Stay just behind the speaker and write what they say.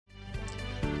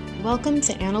Welcome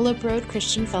to Antelope Road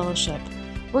Christian Fellowship.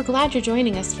 We're glad you're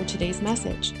joining us for today's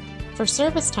message. For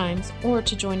service times or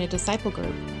to join a disciple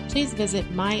group, please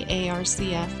visit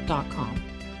myarcf.com.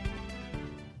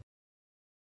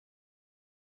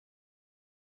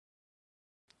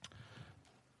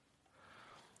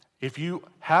 If you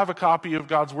have a copy of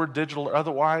God's Word, digital or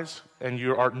otherwise, and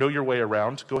you know your way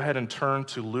around, go ahead and turn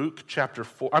to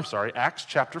Acts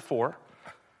chapter 4.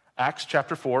 Acts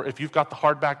chapter 4. If you've got the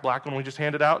hardback black one we just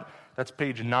handed out, that's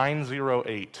page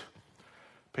 908.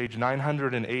 Page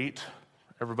 908.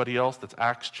 Everybody else, that's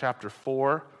Acts chapter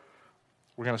 4.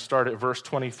 We're going to start at verse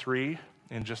 23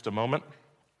 in just a moment.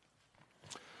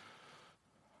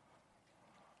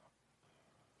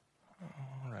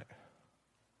 All right.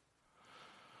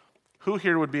 Who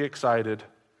here would be excited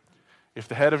if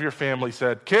the head of your family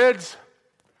said, "Kids,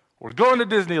 we're going to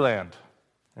Disneyland"?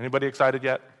 Anybody excited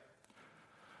yet?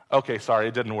 Okay, sorry,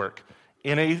 it didn't work.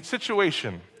 In a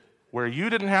situation where you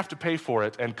didn't have to pay for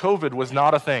it and COVID was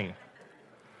not a thing,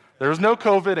 there was no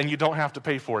COVID and you don't have to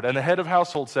pay for it, and the head of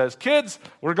household says, "Kids,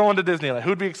 we're going to Disneyland,"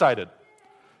 who'd be excited?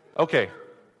 Okay,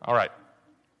 all right.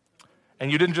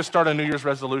 And you didn't just start a New Year's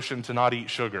resolution to not eat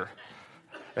sugar.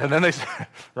 And then they said,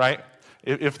 right?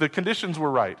 If the conditions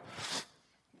were right.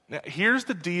 Now, here's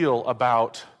the deal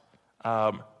about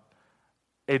a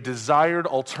desired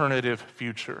alternative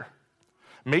future.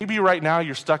 Maybe right now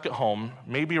you're stuck at home.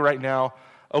 Maybe right now,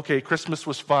 okay, Christmas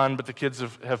was fun, but the kids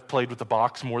have played with the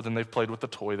box more than they've played with the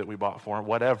toy that we bought for them,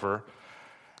 whatever.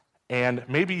 And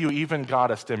maybe you even got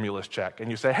a stimulus check,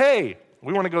 and you say, "Hey,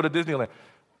 we want to go to Disneyland."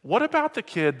 What about the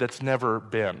kid that's never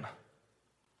been?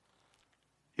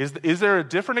 Is there a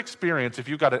different experience if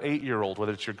you've got an 8-year-old,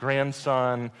 whether it's your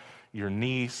grandson, your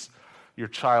niece, your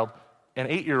child, an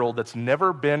 8-year-old that's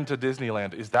never been to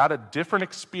Disneyland? Is that a different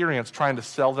experience trying to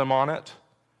sell them on it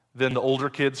than the older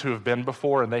kids who have been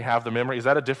before and they have the memory? Is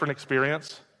that a different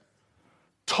experience?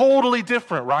 Totally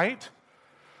different, right?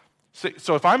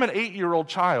 So if I'm an 8-year-old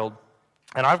child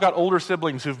and I've got older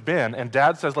siblings who've been, and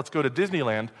Dad says, "Let's go to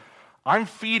Disneyland," I'm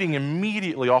feeding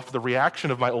immediately off the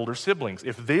reaction of my older siblings.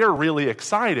 If they're really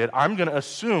excited, I'm going to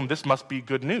assume this must be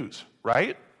good news,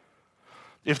 right?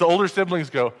 If the older siblings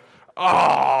go,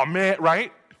 "Oh, man,"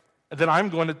 right? Then I'm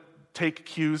going to take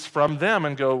cues from them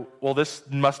and go, "Well, this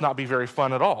must not be very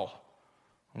fun at all."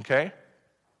 Okay?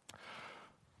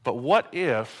 But what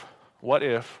if,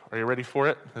 are you ready for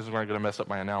it? This is where I'm going to mess up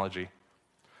my analogy.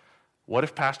 What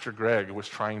if Pastor Greg was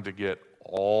trying to get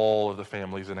all of the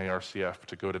families in ARCF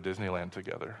to go to Disneyland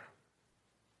together?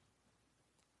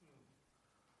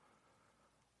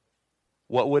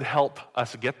 What would help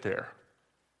us get there?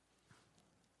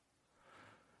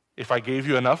 If I gave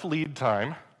you enough lead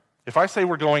time, if I say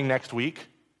we're going next week,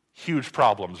 huge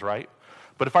problems, right?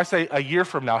 But if I say a year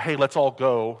from now, "Hey, let's all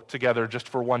go together just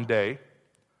for one day,"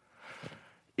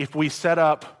 if we set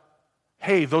up,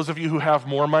 "Hey, those of you who have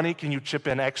more money, can you chip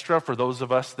in extra for those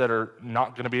of us that are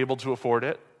not going to be able to afford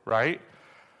it," right?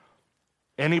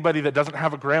 Anybody that doesn't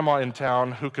have a grandma in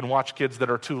town who can watch kids that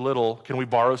are too little, can we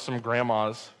borrow some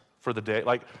grandmas for the day?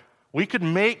 Like, we could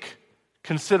make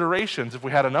considerations if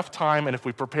we had enough time and if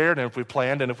we prepared and if we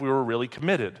planned and if we were really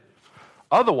committed.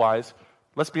 Otherwise,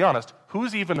 let's be honest,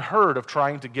 who's even heard of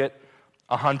trying to get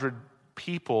 100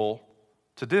 people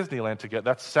to Disneyland together?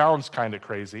 That sounds kind of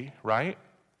crazy, right?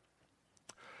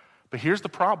 But here's the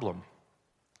problem.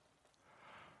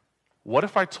 What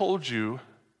if I told you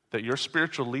that your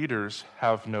spiritual leaders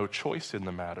have no choice in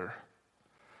the matter?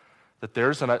 That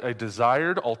there's a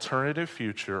desired alternative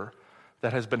future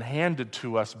that has been handed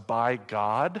to us by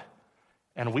God,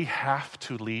 and we have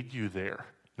to lead you there,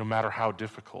 no matter how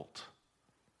difficult.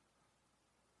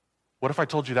 What if I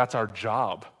told you that's our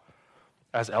job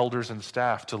as elders and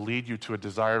staff, to lead you to a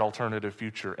desired alternative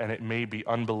future, and it may be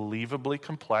unbelievably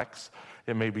complex,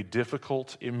 it may be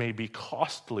difficult, it may be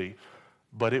costly,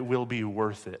 but it will be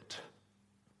worth it.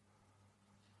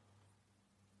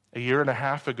 A year and a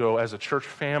half ago, as a church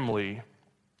family,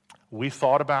 we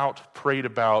thought about, prayed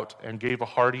about, and gave a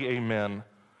hearty amen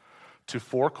to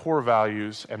 4 core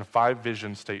values and 5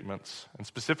 vision statements. And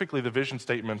specifically, the vision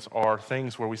statements are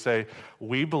things where we say,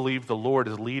 we believe the Lord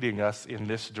is leading us in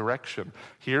this direction.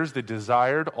 Here's the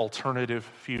desired alternative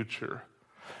future.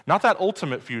 Not that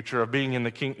ultimate future of being in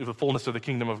the fullness of the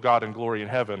kingdom of God and glory in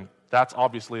heaven. That's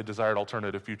obviously a desired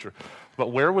alternative future.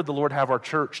 But where would the Lord have our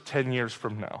church 10 years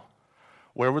from now?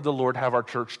 Where would the Lord have our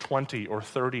church 20 or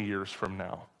 30 years from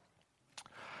now?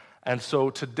 And so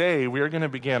today we are going to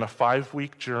begin a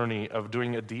 5-week journey of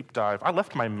doing a deep dive. I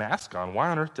left my mask on.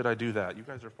 Why on earth did I do that? You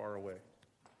guys are far away.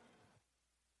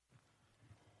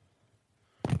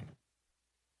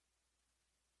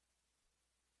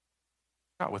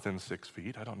 not within 6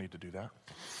 feet. I don't need to do that.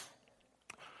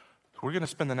 We're going to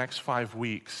spend the next 5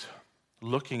 weeks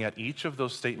looking at each of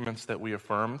those statements that we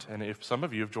affirmed. And if some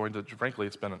of you have joined, frankly,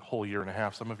 it's been a whole year and a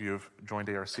half. Some of you have joined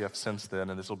ARCF since then,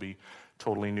 and this will be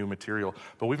totally new material.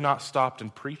 But we've not stopped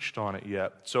and preached on it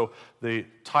yet. So the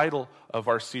title of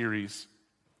our series,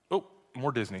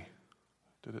 more Disney.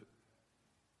 Did it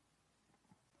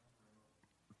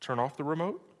turn off the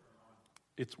remote?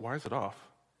 Why is it off?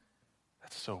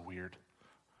 That's so weird.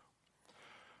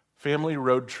 Family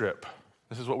road trip.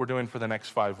 This is what we're doing for the next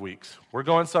 5 weeks. We're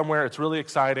going somewhere. It's really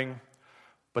exciting,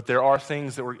 but there are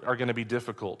things that are going to be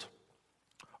difficult.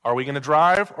 Are we going to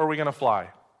drive or are we going to fly?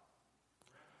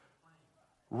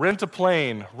 Rent a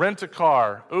plane, rent a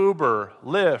car, Uber,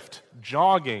 Lyft,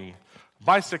 jogging,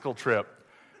 bicycle trip.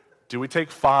 Do we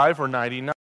take 5 or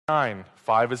 99?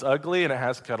 5 is ugly and it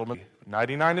has Kettleman.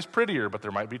 99 is prettier, but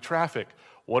there might be traffic.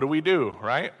 What do we do,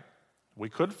 right? We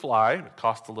could fly. It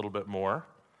costs a little bit more.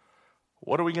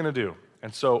 What are we going to do?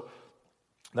 And so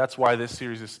that's why this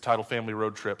series is titled Family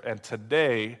Road Trip. And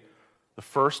today, the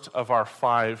first of our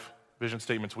 5 vision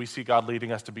statements, we see God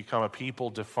leading us to become a people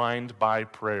defined by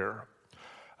prayer.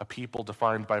 A people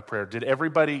defined by prayer. Did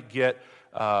everybody get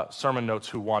sermon notes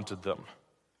who wanted them?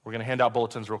 We're going to hand out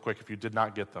bulletins real quick if you did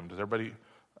not get them. Does everybody,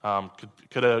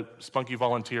 could a spunky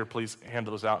volunteer please hand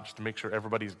those out just to make sure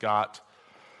everybody's got.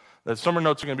 The sermon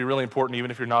notes are going to be really important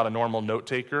even if you're not a normal note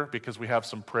taker, because we have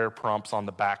some prayer prompts on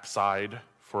the back side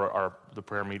for the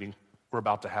prayer meeting we're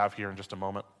about to have here in just a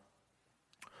moment.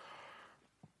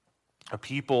 A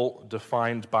people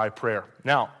defined by prayer.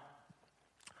 Now,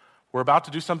 we're about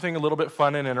to do something a little bit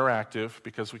fun and interactive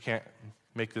because we can't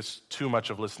make this too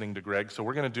much of listening to Greg, so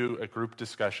we're going to do a group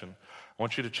discussion. I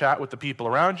want you to chat with the people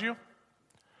around you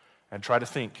and try to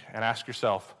think and ask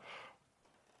yourself,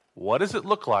 what does it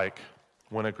look like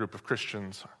when a group of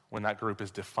Christians, when that group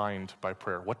is defined by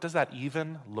prayer? What does that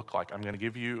even look like? I'm going to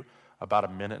give you about a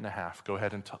minute and a half. Go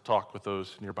ahead and talk with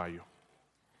those nearby you.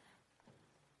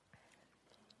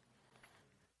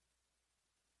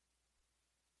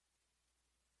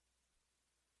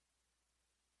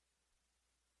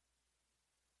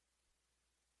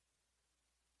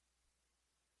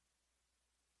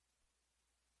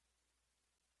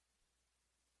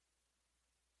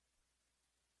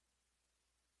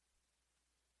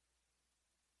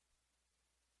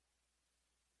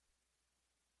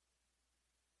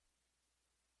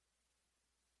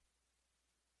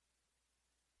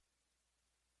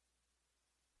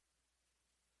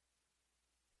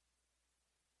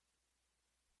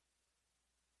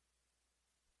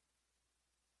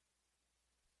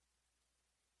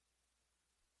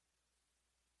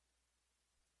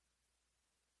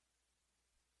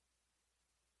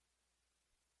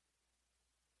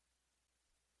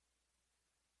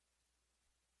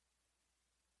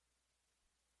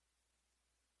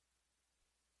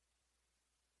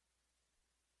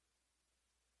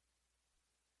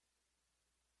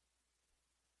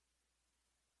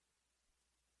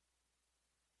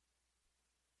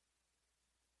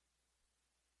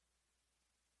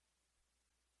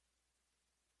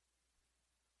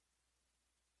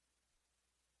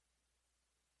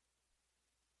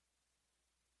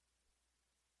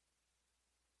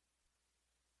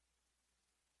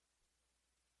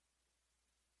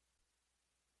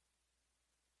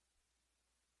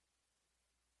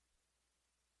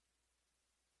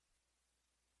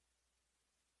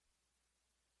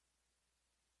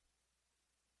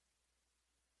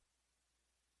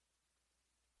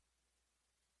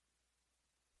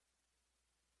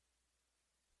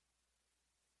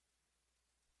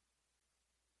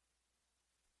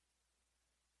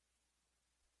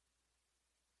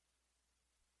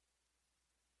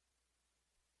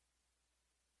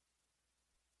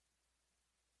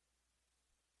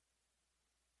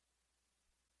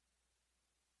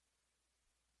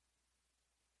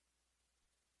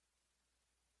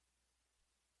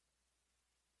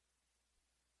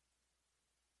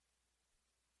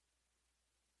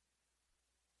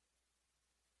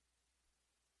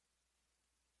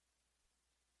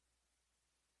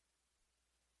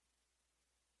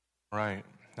 Right.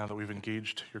 Now that we've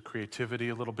engaged your creativity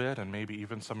a little bit and maybe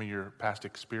even some of your past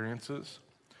experiences,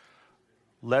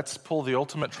 let's pull the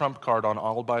ultimate trump card on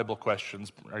all Bible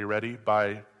questions. Are you ready?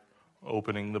 By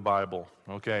opening the Bible.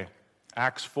 Okay.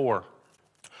 Acts 4.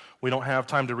 We don't have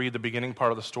time to read the beginning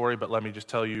part of the story, but let me just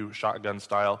tell you shotgun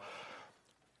style.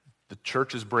 The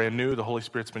church is brand new. The Holy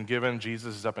Spirit's been given.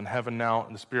 Jesus is up in heaven now,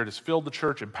 and the Spirit has filled the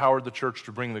church, empowered the church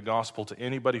to bring the gospel to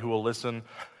anybody who will listen.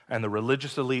 And the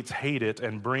religious elites hate it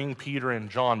and bring Peter and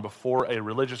John before a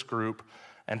religious group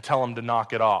and tell them to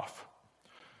knock it off.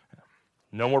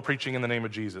 No more preaching in the name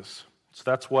of Jesus. So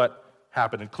that's what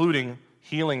happened, including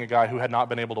healing a guy who had not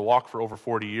been able to walk for over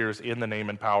 40 years in the name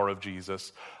and power of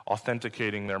Jesus,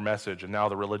 authenticating their message. And now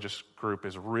the religious group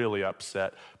is really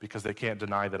upset because they can't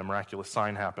deny that a miraculous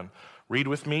sign happened. Read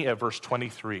with me at verse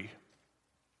 23.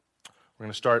 We're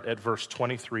going to start at verse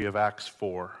 23 of Acts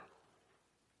 4.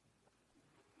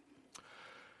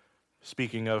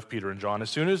 Speaking of Peter and John,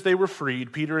 as soon as they were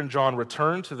freed, Peter and John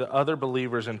returned to the other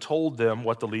believers and told them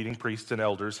what the leading priests and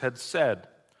elders had said.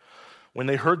 When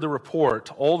they heard the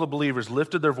report, all the believers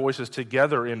lifted their voices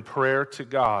together in prayer to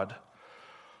God.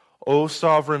 O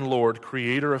sovereign Lord,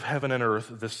 creator of heaven and earth,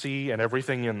 the sea and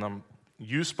everything in them,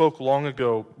 you spoke long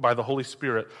ago by the Holy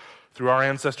Spirit through our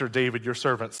ancestor David, your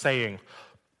servant, saying,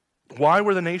 why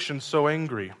were the nations so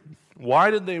angry?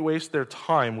 Why did they waste their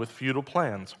time with futile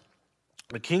plans?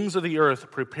 The kings of the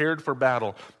earth prepared for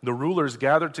battle. The rulers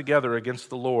gathered together against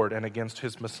the Lord and against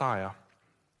his Messiah.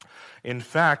 In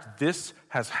fact, this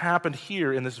has happened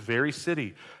here in this very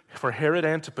city. For Herod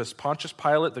Antipas, Pontius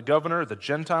Pilate, the governor, the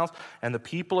Gentiles, and the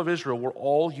people of Israel were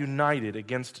all united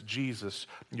against Jesus,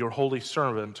 your holy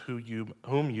servant,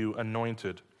 whom you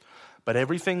anointed. But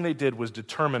everything they did was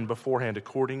determined beforehand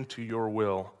according to your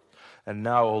will. And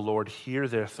now, O Lord, hear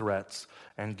their threats,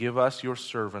 and give us, your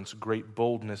servants, great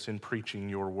boldness in preaching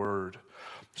your word.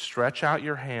 Stretch out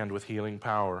your hand with healing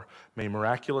power. May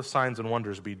miraculous signs and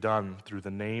wonders be done through the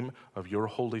name of your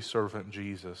holy servant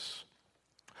Jesus.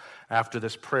 After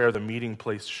this prayer, the meeting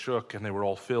place shook, and they were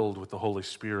all filled with the Holy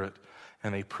Spirit,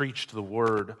 and they preached the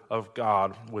word of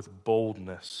God with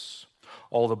boldness.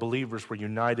 All the believers were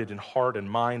united in heart and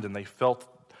mind, and they felt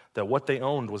that what they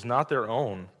owned was not their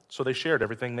own, so they shared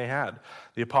everything they had.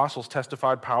 The apostles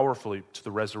testified powerfully to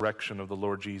the resurrection of the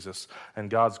Lord Jesus, and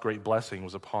God's great blessing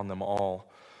was upon them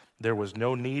all. There were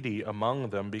no needy among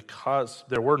them because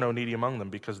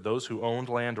those who owned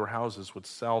land or houses would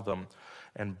sell them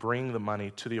and bring the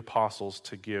money to the apostles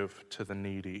to give to the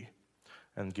needy,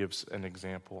 and gives an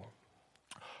example.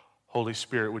 Holy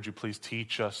Spirit, would you please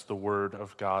teach us the word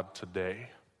of God today?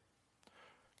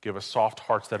 Give us soft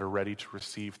hearts that are ready to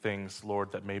receive things,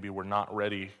 Lord, that maybe we're not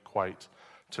ready quite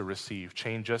to receive.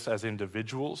 Change us as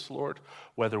individuals, Lord,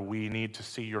 whether we need to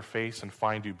see your face and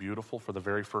find you beautiful for the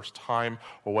very first time,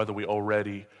 or whether we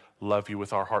already love you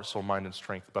with our heart, soul, mind, and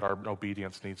strength, but our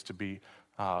obedience needs to be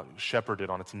shepherded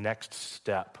on its next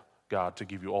step, God, to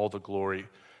give you all the glory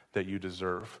that you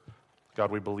deserve.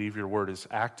 God, we believe your word is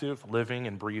active, living,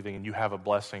 and breathing, and you have a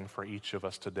blessing for each of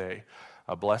us today.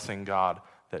 A blessing, God,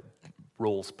 that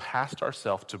rolls past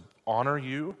ourselves to honor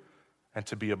you and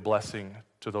to be a blessing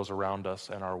to those around us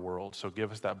and our world. So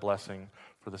give us that blessing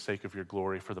for the sake of your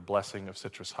glory, for the blessing of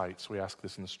Citrus Heights. We ask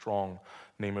this in the strong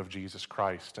name of Jesus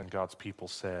Christ, and God's people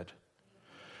said,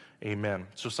 amen.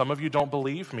 So some of you don't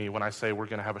believe me when I say we're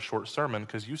going to have a short sermon,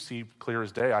 because you see clear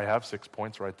as day I have 6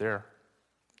 points right there.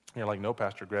 You're like, no,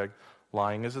 Pastor Greg,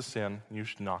 lying is a sin. You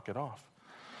should knock it off.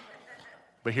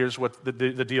 But here's what the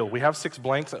deal. We have 6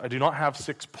 blanks. I do not have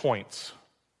 6 points.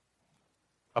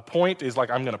 A point is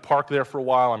like I'm going to park there for a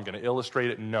while. I'm going to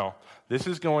illustrate it. No. This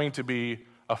is going to be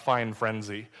a fine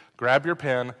frenzy. Grab your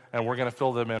pen, and we're going to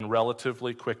fill them in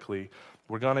relatively quickly.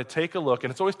 We're going to take a look,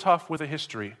 and it's always tough with a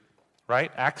history,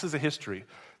 right? Acts is a history.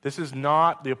 This is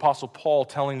not the Apostle Paul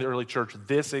telling the early church,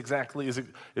 this exactly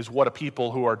is what a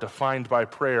people who are defined by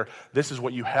prayer, this is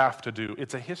what you have to do.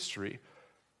 It's a history.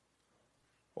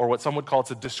 Or what some would call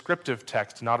it's a descriptive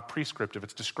text, not a prescriptive.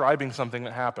 It's describing something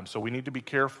that happened. So we need to be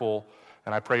careful,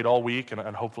 and I prayed all week,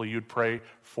 and hopefully you'd pray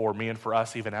for me and for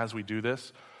us even as we do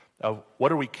this, of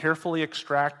what are we carefully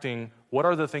extracting, what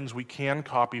are the things we can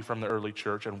copy from the early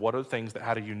church, and what are the things that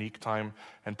had a unique time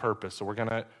and purpose. So we're going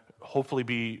to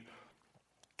hopefully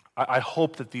I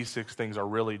hope that these 6 things are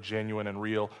really genuine and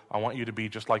real. I want you to be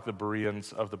just like the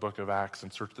Bereans of the book of Acts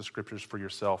and search the scriptures for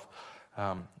yourself.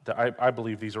 I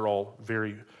believe these are all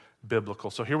very biblical.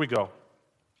 So here we go.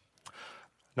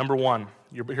 Number 1,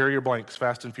 here are your blanks,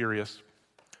 fast and furious.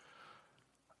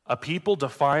 A people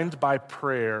defined by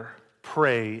prayer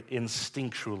pray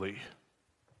instinctually.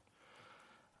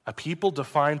 A people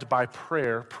defined by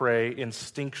prayer pray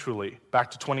instinctually.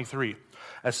 Back to 23.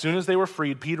 As soon as they were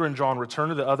freed, Peter and John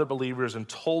returned to the other believers and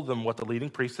told them what the leading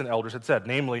priests and elders had said,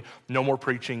 namely, no more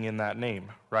preaching in that name,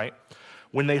 right?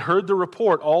 When they heard the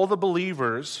report, all the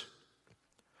believers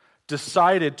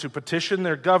decided to petition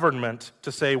their government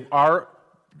to say, our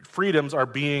freedoms are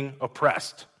being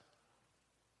oppressed.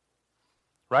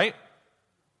 Right?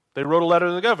 They wrote a letter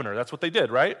to the governor. That's what they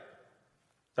did, right?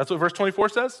 That's what verse 24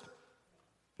 says?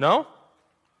 No?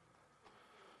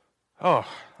 Oh,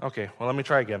 okay. Well, let me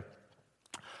try again.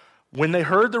 When they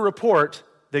heard the report,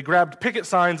 they grabbed picket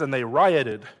signs and they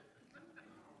rioted.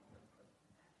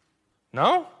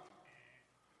 No?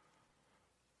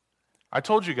 I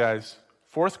told you guys,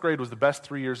 4th grade was the best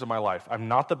 3 years of my life. I'm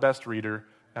not the best reader,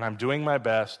 and I'm doing my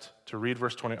best to read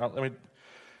verse 20.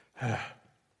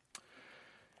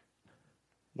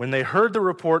 When they heard the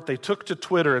report, they took to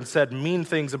Twitter and said mean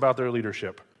things about their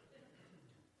leadership.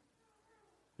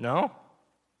 No?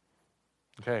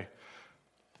 Okay.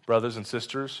 Brothers and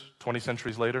sisters, 20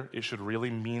 centuries later, it should really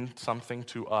mean something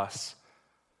to us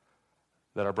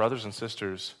that our brothers and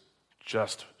sisters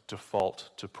just default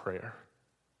to prayer.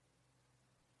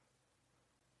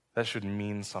 That should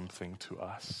mean something to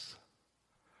us.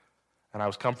 And I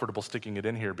was comfortable sticking it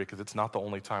in here because it's not the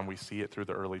only time we see it through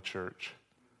the early church.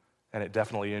 And it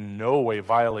definitely in no way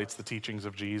violates the teachings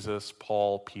of Jesus,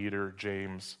 Paul, Peter,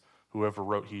 James, whoever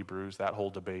wrote Hebrews, that whole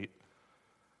debate.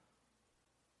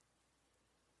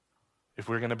 If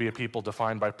we're going to be a people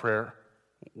defined by prayer,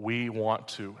 we want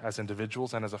to, as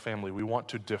individuals and as a family, we want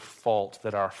to default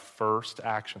that our first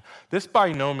action. This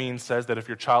by no means says that if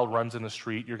your child runs in the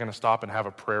street, you're going to stop and have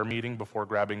a prayer meeting before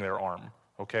grabbing their arm,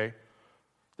 okay?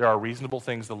 There are reasonable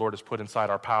things the Lord has put inside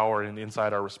our power and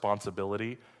inside our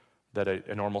responsibility that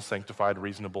a normal, sanctified,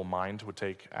 reasonable mind would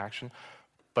take action.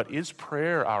 But is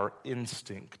prayer our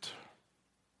instinct?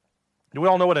 Do we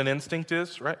all know what an instinct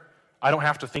is, right? I don't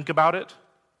have to think about it.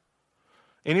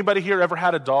 Anybody here ever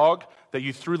had a dog that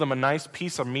you threw them a nice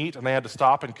piece of meat and they had to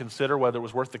stop and consider whether it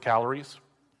was worth the calories?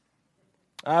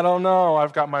 I don't know.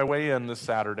 I've got my weigh-in this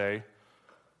Saturday,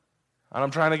 and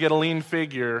I'm trying to get a lean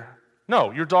figure.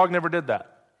 No, your dog never did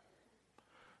that.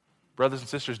 Brothers and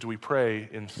sisters, do we pray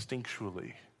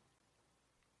instinctually?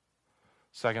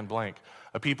 Second blank.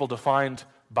 A people defined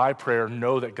by prayer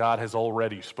know that God has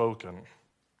already spoken.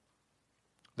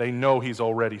 They know He's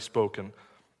already spoken.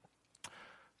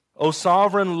 O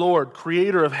sovereign Lord,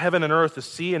 creator of heaven and earth, the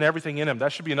sea and everything in them.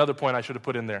 That should be another point I should have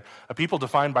put in there. A people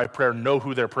defined by prayer know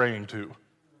who they're praying to.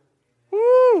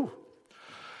 Woo!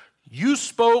 You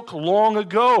spoke long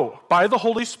ago by the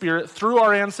Holy Spirit through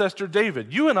our ancestor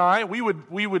David. You and I, we would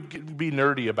be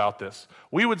nerdy about this.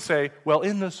 We would say, well,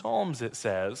 in the Psalms it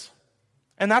says,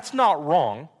 and that's not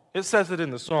wrong. It says it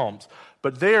in the Psalms.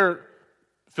 But they're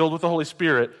filled with the Holy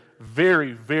Spirit,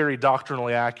 very, very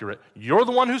doctrinally accurate. You're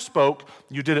the one who spoke,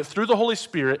 you did it through the Holy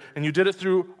Spirit, and you did it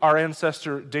through our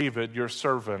ancestor David, your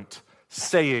servant,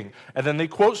 saying. And then they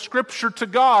quote Scripture to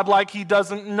God like He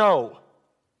doesn't know.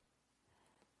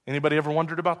 Anybody ever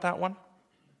wondered about that one?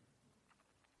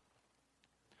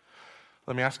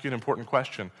 Let me ask you an important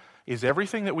question. Is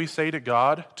everything that we say to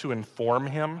God to inform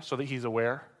Him so that He's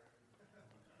aware?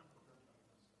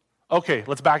 Okay,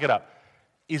 let's back it up.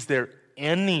 Is there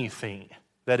anything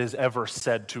that is ever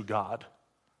said to God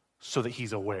so that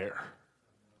He's aware?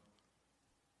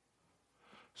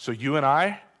 So you and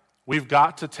I, we've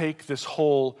got to take this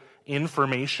whole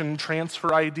information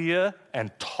transfer idea and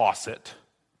toss it.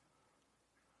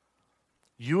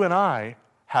 You and I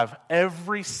have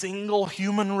every single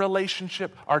human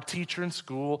relationship, our teacher in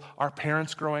school, our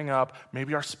parents growing up,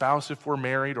 maybe our spouse if we're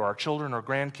married, or our children or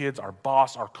grandkids, our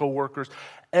boss, our coworkers.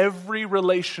 Every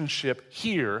relationship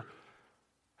here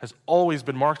has always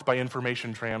been marked by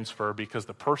information transfer because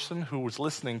the person who was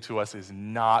listening to us is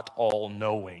not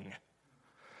all-knowing.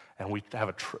 And we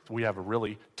have a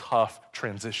really tough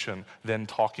transition then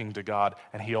talking to God,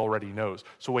 and He already knows.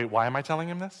 So wait, why am I telling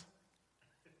Him this?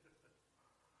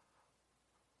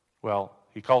 Well,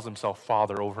 He calls Himself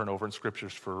Father over and over in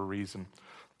Scriptures for a reason.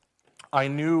 I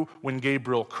knew when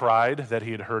Gabriel cried that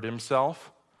he had hurt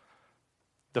himself.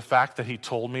 The fact that he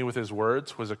told me with his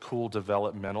words was a cool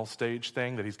developmental stage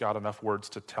thing, that he's got enough words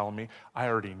to tell me. I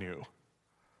already knew.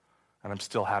 And I'm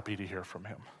still happy to hear from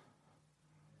Him.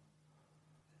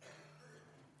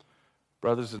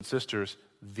 Brothers and sisters,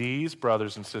 these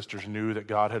brothers and sisters knew that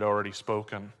God had already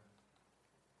spoken.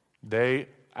 They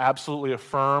absolutely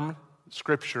affirmed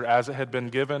Scripture as it had been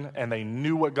given, and they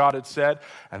knew what God had said,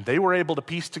 and they were able to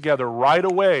piece together right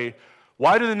away,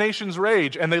 why do the nations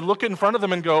rage? And they look in front of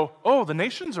them and go, oh, the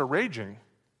nations are raging.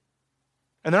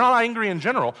 And they're not angry in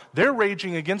general. They're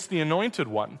raging against the Anointed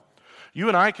One. You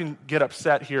and I can get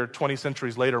upset here 20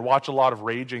 centuries later, watch a lot of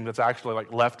raging that's actually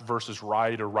like left versus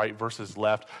right or right versus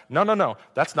left. No.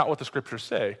 That's not what the Scriptures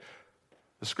say.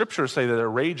 The Scriptures say that they're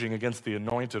raging against the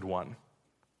Anointed One.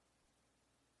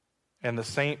 And the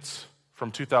saints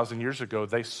from 2,000 years ago,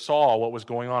 they saw what was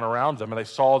going on around them, and they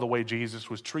saw the way Jesus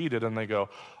was treated, and they go,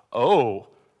 oh,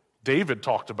 David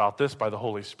talked about this by the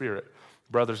Holy Spirit.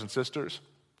 Brothers and sisters,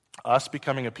 us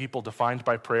becoming a people defined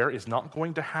by prayer is not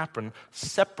going to happen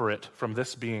separate from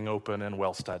this being open and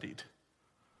well-studied.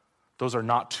 Those are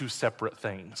not two separate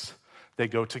things. They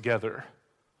go together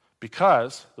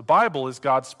because the Bible is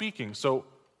God speaking. So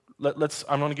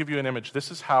I'm going to give you an image.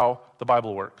 This is how the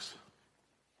Bible works.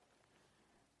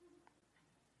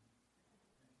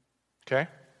 Okay?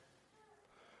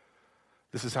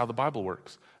 This is how the Bible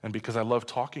works. And because I love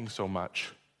talking so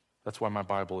much, that's why my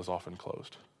Bible is often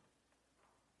closed.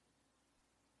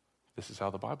 This is how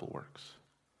the Bible works.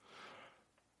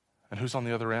 And who's on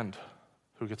the other end?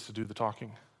 Who gets to do the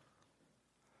talking?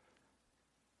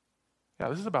 Yeah,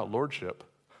 this is about lordship.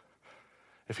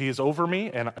 If he is over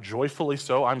me, and joyfully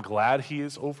so, I'm glad he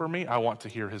is over me, I want to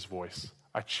hear his voice.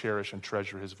 I cherish and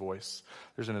treasure his voice.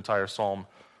 There's an entire psalm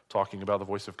talking about the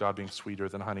voice of God being sweeter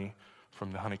than honey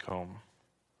from the honeycomb.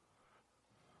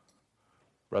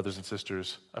 Brothers and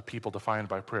sisters, a people defined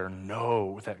by prayer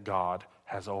know that God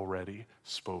has already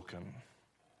spoken.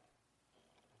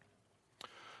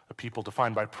 A people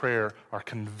defined by prayer are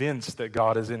convinced that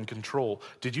God is in control.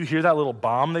 Did you hear that little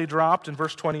bomb they dropped in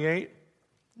verse 28?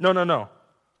 No.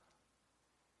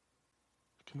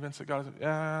 Convinced that God is...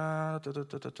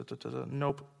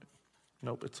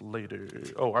 Nope, it's later.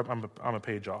 Oh, I'm a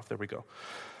page off. There we go.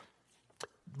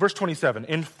 Verse 27,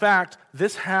 in fact,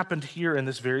 this happened here in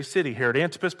this very city. Herod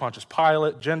Antipas, Pontius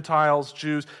Pilate, Gentiles,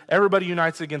 Jews, everybody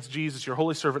unites against Jesus, your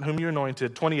holy servant, whom you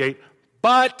anointed. 28,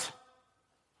 but,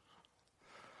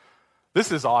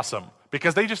 this is awesome,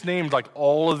 because they just named like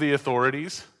all of the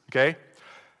authorities, okay?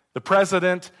 The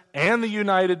president and the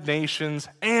United Nations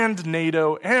and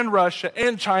NATO and Russia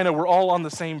and China were all on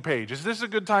the same page. Is this a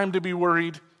good time to be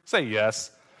worried? Say yes.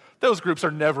 Those groups are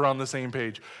never on the same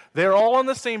page. They're all on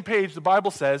the same page, the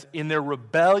Bible says, in their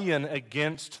rebellion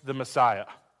against the Messiah.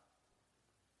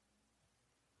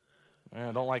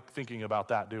 I don't like thinking about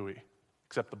that, do we?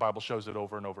 Except the Bible shows it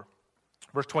over and over.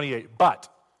 Verse 28, but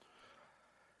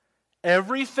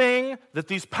everything that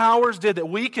these powers did that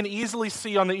we can easily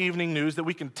see on the evening news, that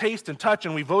we can taste and touch,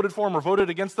 and we voted for them or voted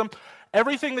against them,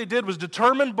 everything they did was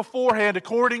determined beforehand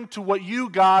according to what you,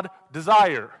 God,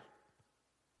 desire.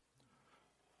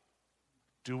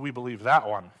 Do we believe that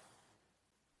one?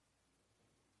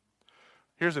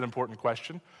 Here's an important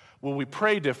question. Will we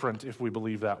pray different if we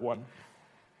believe that one?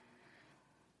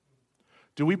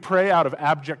 Do we pray out of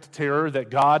abject terror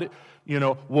that God,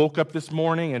 woke up this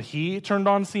morning and he turned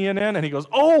on CNN and he goes,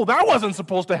 oh, that wasn't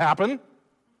supposed to happen?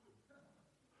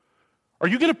 Are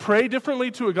you going to pray differently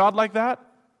to a God like that?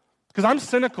 Because I'm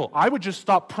cynical. I would just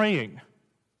stop praying.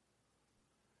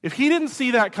 If he didn't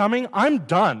see that coming, I'm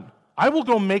done. I will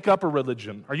go make up a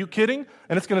religion. Are you kidding?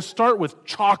 And it's going to start with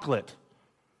chocolate.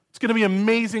 It's going to be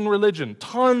amazing religion.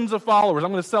 Tons of followers. I'm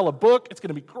going to sell a book. It's going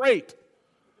to be great.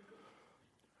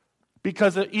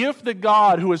 Because if the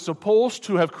God who is supposed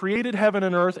to have created heaven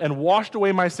and earth and washed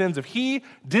away my sins, if he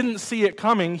didn't see it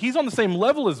coming, he's on the same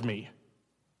level as me.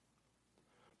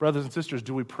 Brothers and sisters,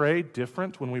 do we pray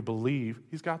different when we believe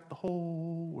he's got the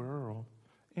whole world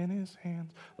in his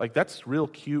hands? Like, that's real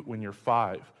cute when you're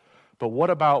 5. But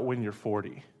what about when you're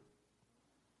 40?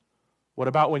 What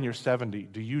about when you're 70?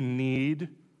 Do you need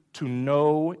to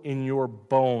know in your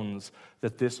bones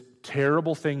that this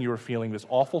terrible thing you are feeling, this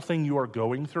awful thing you are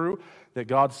going through, that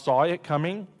God saw it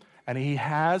coming, and he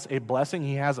has a blessing,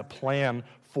 he has a plan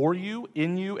for you,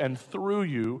 in you, and through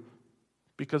you,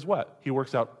 because what? He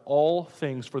works out all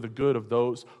things for the good of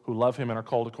those who love him and are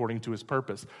called according to his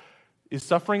purpose. Is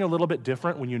suffering a little bit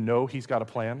different when you know he's got a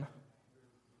plan?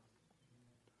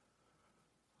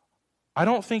 I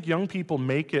don't think young people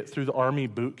make it through the Army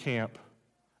boot camp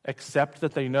except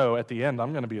that they know at the end,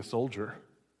 I'm going to be a soldier.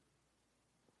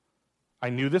 I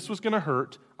knew this was going to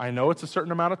hurt. I know it's a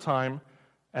certain amount of time.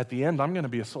 At the end, I'm going to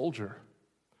be a soldier.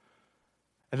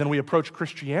 And then we approach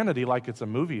Christianity like it's a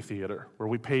movie theater where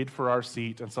we paid for our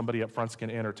seat and somebody up front's going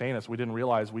to entertain us. We didn't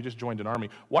realize we just joined an army.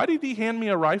 Why did he hand me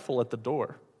a rifle at the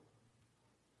door?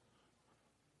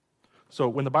 So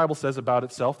when the Bible says about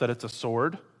itself that it's a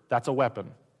sword, that's a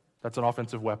weapon. That's an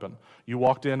offensive weapon. You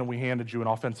walked in and we handed you an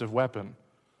offensive weapon.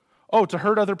 Oh, to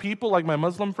hurt other people like my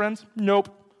Muslim friends? Nope.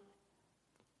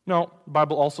 No, the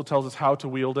Bible also tells us how to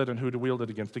wield it and who to wield it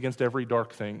against every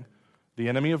dark thing. The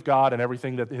enemy of God and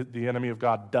everything that the enemy of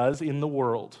God does in the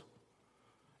world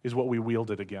is what we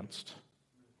wield it against.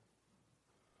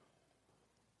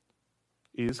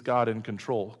 Is God in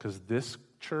control? Because this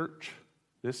church,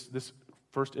 this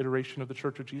first iteration of the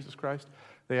Church of Jesus Christ,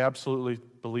 they absolutely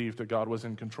believed that God was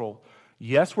in control.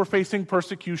 Yes, we're facing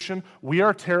persecution. We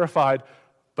are terrified,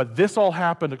 but this all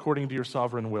happened according to your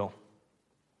sovereign will.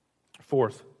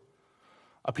 4th,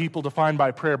 a people defined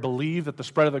by prayer believe that the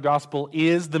spread of the gospel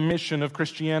is the mission of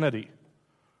Christianity.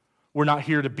 We're not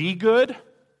here to be good.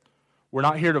 We're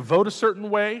not here to vote a certain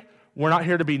way. We're not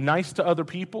here to be nice to other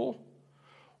people.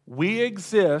 We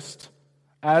exist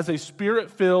as a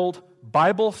spirit-filled,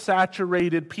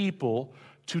 Bible-saturated people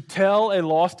to tell a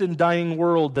lost and dying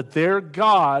world that their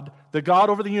God, the God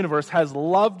over the universe, has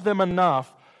loved them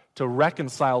enough to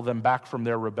reconcile them back from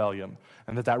their rebellion,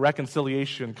 and that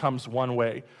reconciliation comes one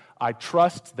way. I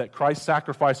trust that Christ's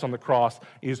sacrifice on the cross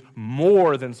is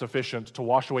more than sufficient to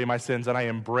wash away my sins, and I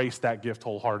embrace that gift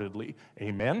wholeheartedly.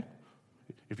 Amen?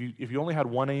 If you only had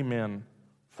one amen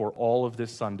for all of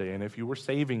this Sunday, and if you were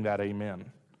saving that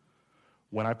amen,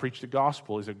 when I preach the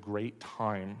gospel is a great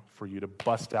time for you to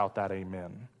bust out that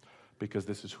amen, because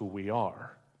this is who we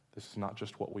are. This is not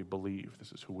just what we believe.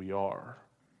 This is who we are.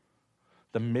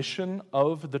 The mission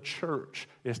of the church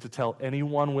is to tell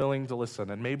anyone willing to listen,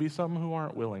 and maybe some who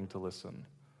aren't willing to listen,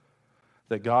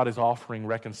 that God is offering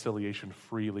reconciliation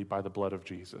freely by the blood of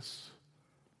Jesus.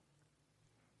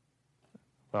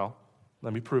 Well,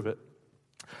 let me prove it.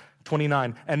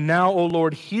 29, and now, O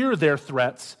Lord, hear their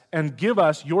threats and give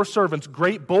us, your servants,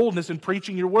 great boldness in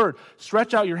preaching your word.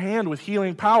 Stretch out your hand with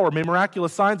healing power. May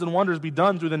miraculous signs and wonders be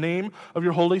done through the name of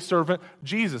your holy servant,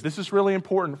 Jesus. This is really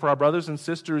important for our brothers and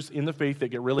sisters in the faith that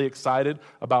get really excited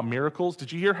about miracles.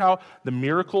 Did you hear how the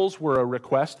miracles were a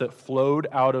request that flowed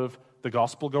out of the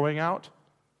gospel going out?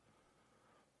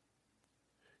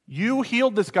 You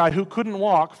healed this guy who couldn't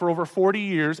walk for over 40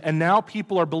 years, and now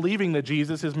people are believing that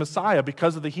Jesus is Messiah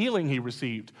because of the healing he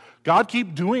received. God,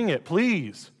 keep doing it,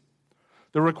 please.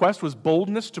 The request was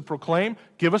boldness to proclaim.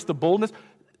 Give us the boldness.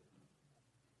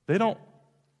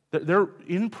 They're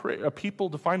in prayer, a people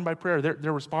defined by prayer.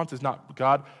 Their response is not,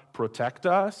 God, protect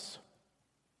us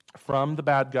from the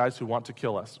bad guys who want to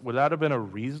kill us. Would that have been a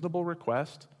reasonable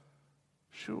request?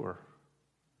 Sure.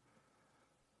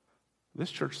 This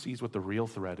church sees what the real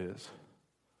threat is.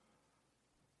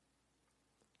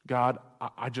 God,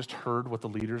 I just heard what the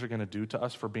leaders are going to do to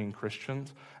us for being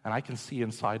Christians, and I can see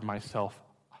inside myself,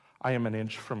 I am an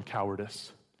inch from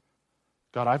cowardice.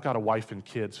 God, I've got a wife and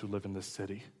kids who live in this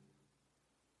city.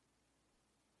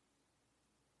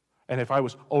 And if I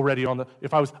was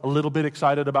a little bit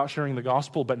excited about sharing the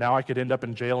gospel, but now I could end up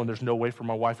in jail and there's no way for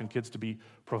my wife and kids to be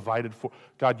provided for.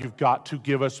 God, you've got to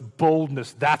give us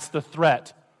boldness. That's the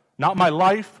threat. Not my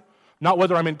life, not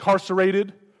whether I'm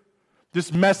incarcerated.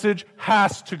 This message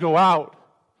has to go out.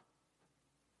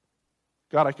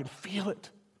 God, I can feel it.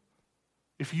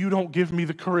 If you don't give me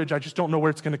the courage, I just don't know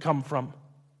where it's going to come from.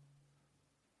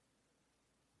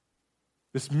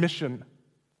 This mission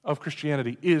of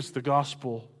Christianity is the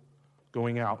gospel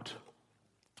going out.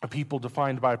 A people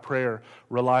defined by prayer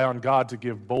rely on God to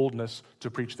give boldness to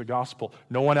preach the gospel.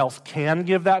 No one else can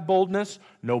give that boldness.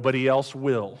 Nobody else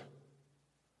will.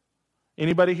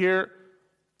 Anybody here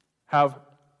have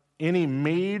any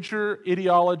major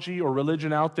ideology or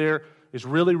religion out there is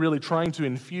really, really trying to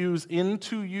infuse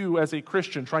into you as a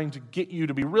Christian, trying to get you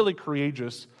to be really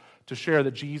courageous to share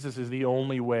that Jesus is the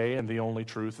only way and the only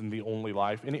truth and the only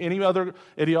life? Any other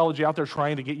ideology out there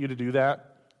trying to get you to do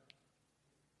that?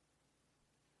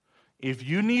 If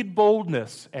you need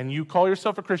boldness and you call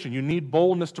yourself a Christian, you need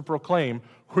boldness to proclaim,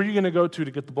 who are you going to go to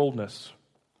get the boldness?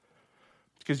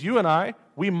 Because you and I,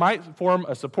 we might form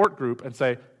a support group and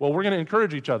say, well, we're going to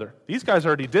encourage each other. These guys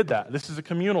already did that. This is a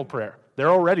communal prayer. They're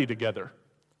already together.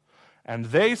 And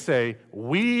they say,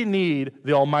 we need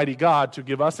the Almighty God to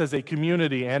give us as a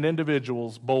community and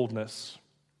individuals boldness.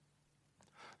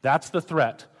 That's the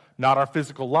threat. Not our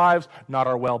physical lives, not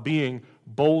our well-being.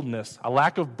 Boldness. A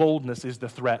lack of boldness is the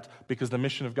threat because the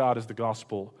mission of God is the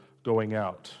gospel going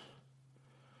out.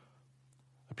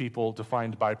 A people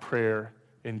defined by prayer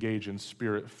engage in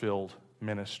spirit-filled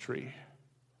ministry.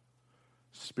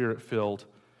 Spirit-filled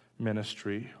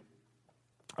ministry.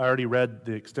 I already read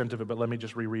the extent of it, but let me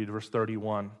just reread verse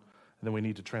 31, and then we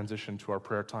need to transition to our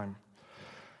prayer time.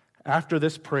 After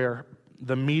this prayer,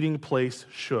 the meeting place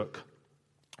shook.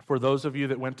 For those of you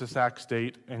that went to Sac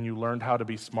State and you learned how to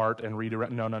be smart and read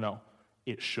around, no.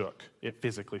 It shook. It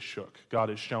physically shook.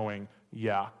 God is showing,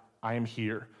 yeah, I am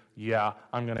here. Yeah,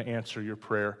 I'm going to answer your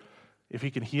prayer. If he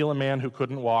can heal a man who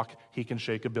couldn't walk, he can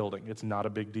shake a building. It's not a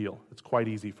big deal. It's quite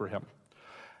easy for him.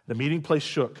 The meeting place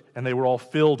shook, and they were all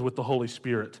filled with the Holy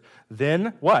Spirit.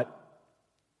 Then, what?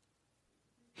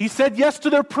 He said yes to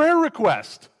their prayer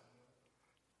request.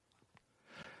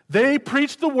 They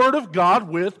preached the word of God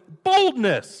with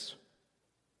boldness.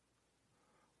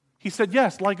 He said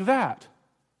yes, like that.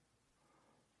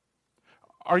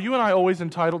 Are you and I always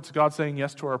entitled to God saying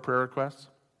yes to our prayer requests?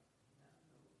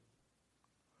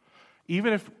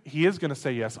 Even if he is going to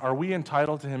say yes, are we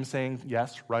entitled to him saying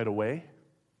yes right away?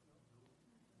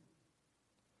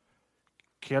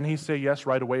 Can he say yes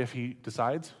right away if he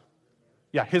decides?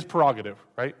 Yeah, his prerogative,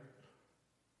 right?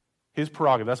 His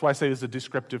prerogative. That's why I say this is a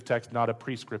descriptive text, not a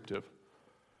prescriptive.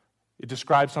 It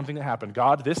describes something that happened.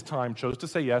 God this time chose to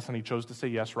say yes, and he chose to say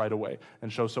yes right away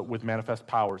and show so with manifest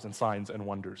powers and signs and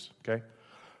wonders, okay?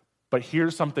 But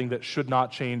here's something that should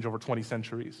not change over 20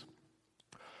 centuries.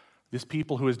 This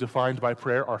people who is defined by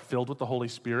prayer are filled with the Holy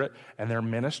Spirit, and their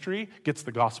ministry gets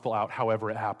the gospel out however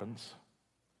it happens.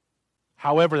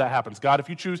 However that happens. God, if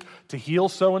you choose to heal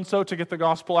so-and-so to get the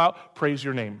gospel out, praise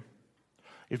your name.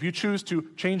 If you choose to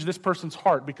change this person's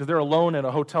heart because they're alone in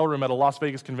a hotel room at a Las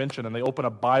Vegas convention and they open a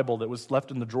Bible that was left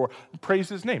in the drawer, praise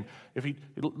his name. If he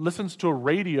listens to a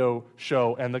radio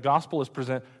show and the gospel is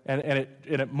present and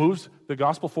it moves the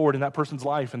gospel forward in that person's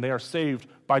life and they are saved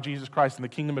by Jesus Christ and the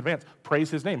kingdom advance, praise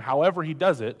his name. However he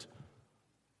does it,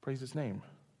 praise his name.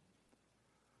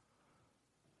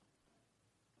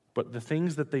 But the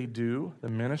things that they do, the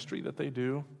ministry that they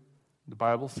do, the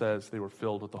Bible says they were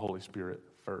filled with the Holy Spirit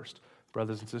first.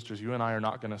 Brothers and sisters, you and I are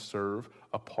not going to serve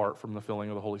apart from the filling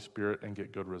of the Holy Spirit and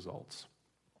get good results.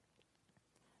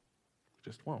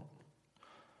 We just won't.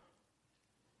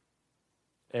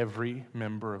 Every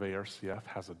member of ARCF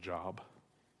has a job.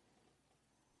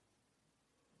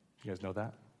 You guys know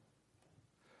that?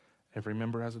 Every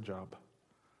member has a job.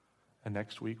 And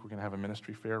next week, we're going to have a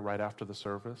ministry fair right after the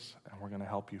service, and we're going to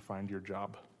help you find your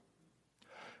job.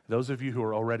 Those of you who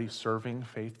are already serving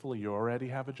faithfully, you already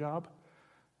have a job.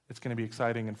 It's going to be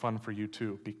exciting and fun for you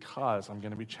too, because I'm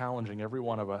going to be challenging every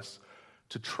one of us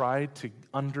to try to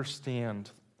understand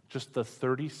just the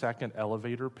 30-second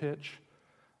elevator pitch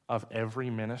of every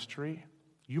ministry.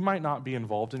 You might not be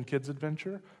involved in Kids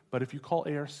Adventure, but if you call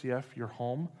ARCF your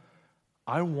home,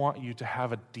 I want you to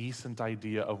have a decent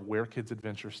idea of where Kids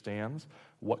Adventure stands,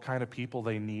 what kind of people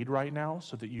they need right now,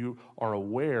 so that you are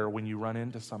aware when you run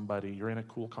into somebody, you're in a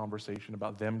cool conversation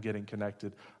about them getting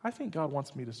connected. I think God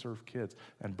wants me to serve kids.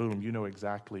 And boom, you know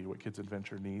exactly what Kids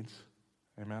Adventure needs.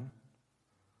 Amen?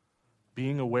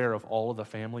 Being aware of all of the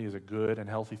family is a good and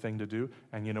healthy thing to do.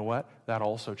 And you know what? That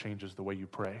also changes the way you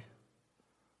pray.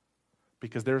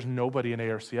 Because there's nobody in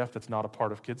ARCF that's not a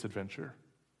part of Kids Adventure.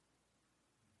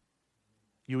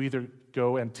 You either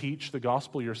go and teach the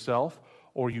gospel yourself,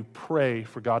 or you pray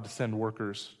for God to send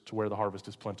workers to where the harvest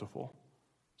is plentiful.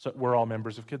 So we're all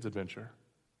members of Kids Adventure,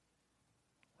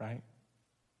 right?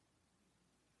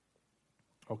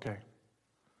 Okay.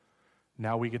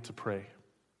 Now we get to pray.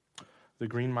 The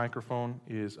green microphone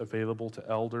is available to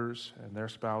elders and their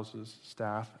spouses,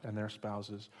 staff and their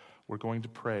spouses. We're going to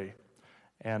pray.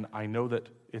 And I know that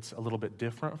it's a little bit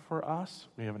different for us.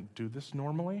 We haven't do this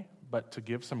normally, but to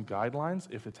give some guidelines,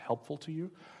 if it's helpful to you,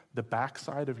 the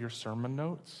backside of your sermon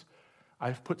notes,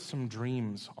 I've put some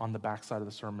dreams on the backside of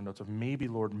the sermon notes of maybe,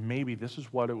 Lord, maybe this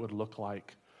is what it would look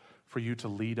like for you to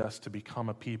lead us to become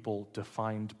a people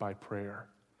defined by prayer.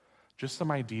 Just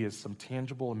some ideas, some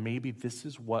tangible, and maybe this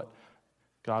is what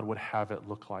God would have it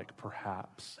look like,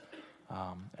 perhaps.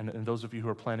 And those of you who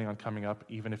are planning on coming up,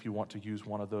 even if you want to use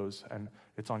one of those and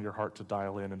it's on your heart to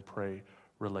dial in and pray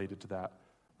related to that,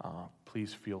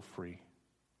 please feel free.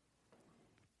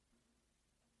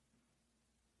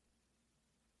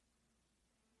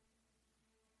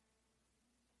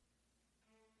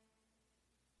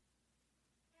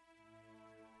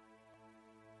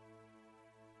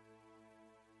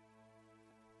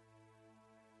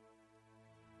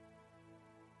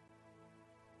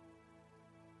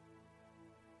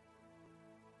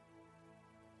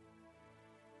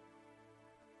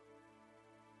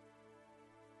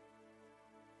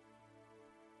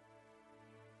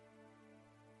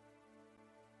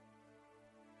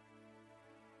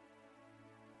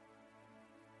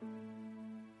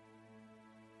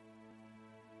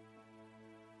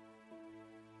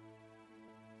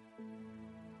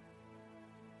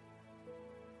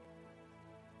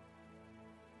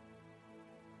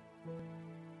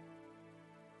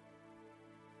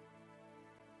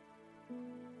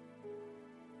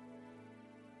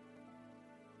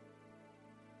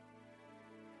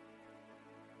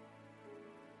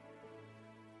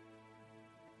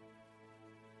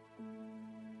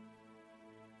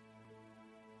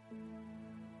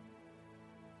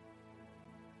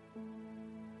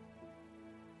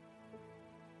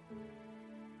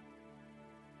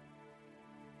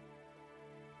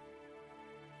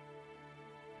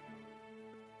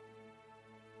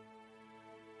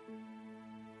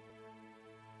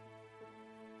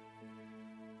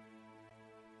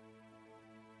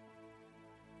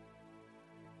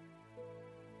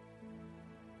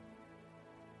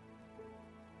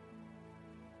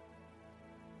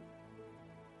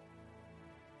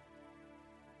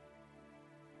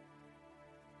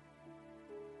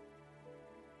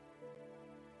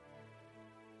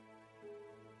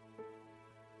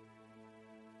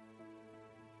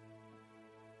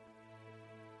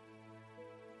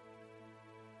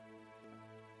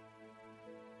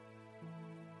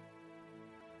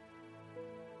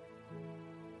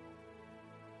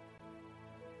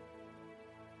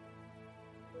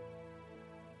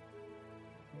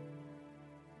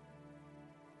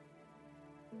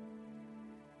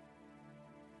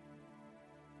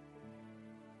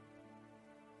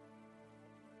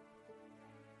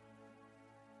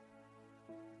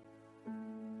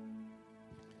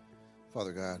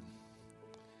 Father God,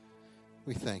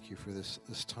 we thank you for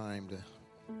this time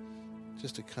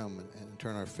to come and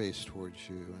turn our face towards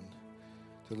you and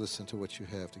to listen to what you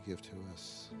have to give to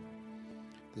us.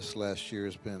 This last year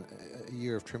has been a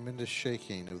year of tremendous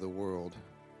shaking of the world.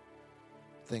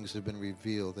 Things have been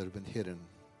revealed that have been hidden.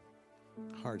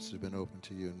 Hearts have been opened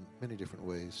to you in many different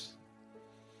ways.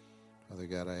 Father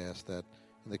God, I ask that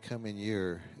in the coming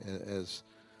year, as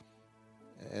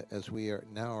we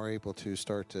are able to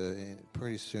start to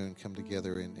pretty soon come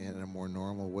together in a more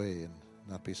normal way and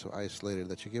not be so isolated,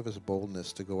 that you give us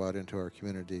boldness to go out into our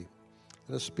community.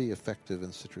 Let us be effective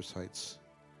in Citrus Heights.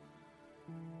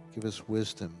 Give us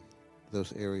wisdom,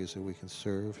 those areas that we can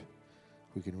serve,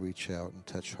 we can reach out and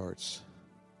touch hearts.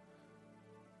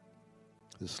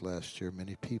 This last year,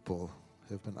 many people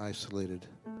have been isolated,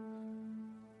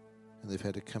 and they've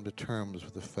had to come to terms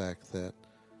with the fact that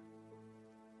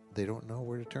they don't know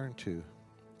where to turn to.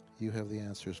 You have the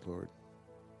answers, Lord.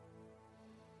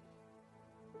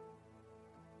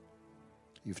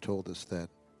 You've told us that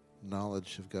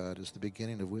knowledge of God is the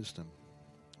beginning of wisdom,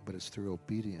 but it's through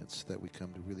obedience that we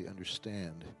come to really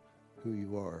understand who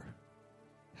you are,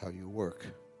 how you work,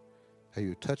 how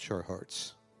you touch our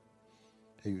hearts,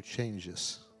 how you change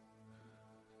us,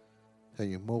 how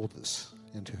you mold us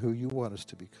into who you want us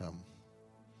to become.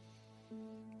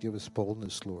 Give us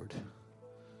boldness, Lord,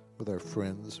 with our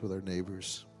friends, with our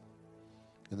neighbors,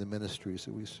 in the ministries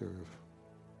that we serve.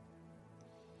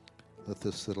 Let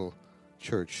this little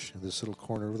church in this little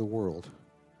corner of the world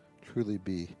truly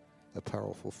be a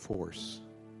powerful force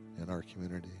in our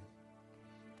community.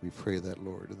 We pray that,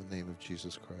 Lord, in the name of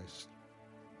Jesus Christ.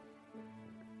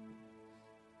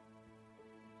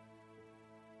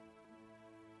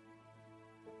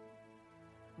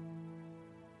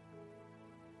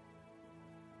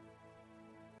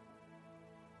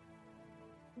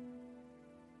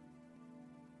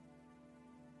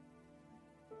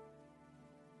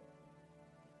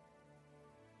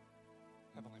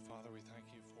 Heavenly Father, we thank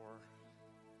you for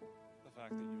the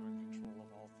fact that you're in control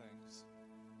of all things.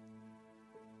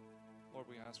 Lord,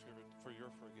 we ask for your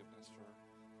forgiveness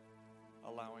for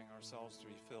allowing ourselves to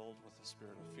be filled with a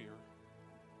spirit of fear,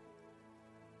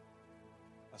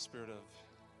 a spirit of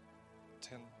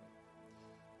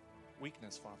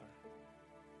weakness, Father.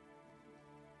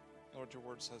 Lord, your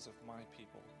word says, if my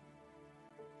people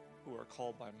who are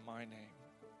called by my name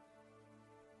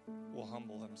will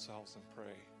humble themselves and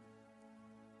pray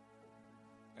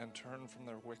and turn from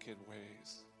their wicked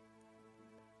ways.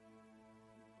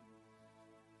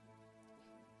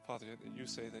 Father, you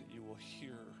say that you will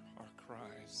hear our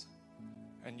cries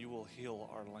and you will heal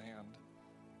our land.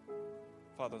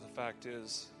 Father, the fact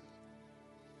is,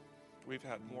 we've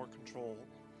had more control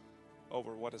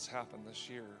over what has happened this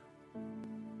year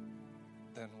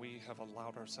than we have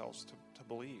allowed ourselves to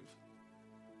believe.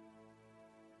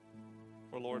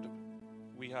 For Lord,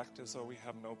 we act as though we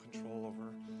have no control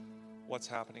over what's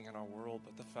happening in our world,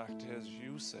 but the fact is,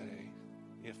 you say,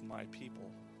 if my people,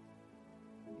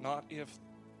 not if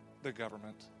the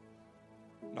government,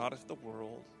 not if the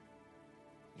world,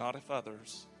 not if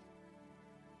others,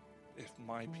 if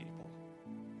my people.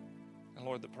 And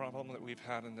Lord, the problem that we've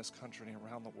had in this country and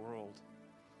around the world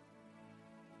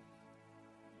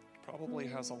probably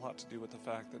has a lot to do with the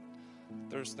fact that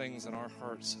there's things in our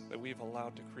hearts that we've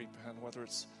allowed to creep in, whether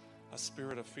it's a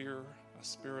spirit of fear, a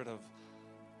spirit of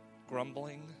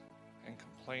grumbling and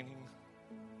complaining,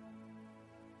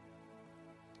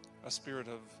 a spirit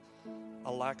of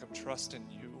a lack of trust in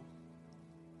you.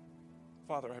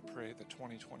 Father, I pray that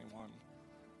 2021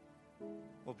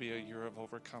 will be a year of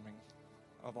overcoming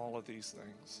of all of these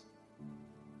things,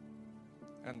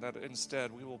 and that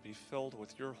instead we will be filled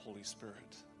with your Holy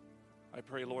Spirit. I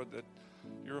pray, Lord, that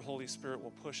your Holy Spirit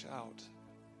will push out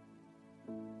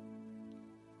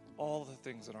all the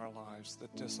things in our lives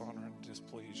that dishonor and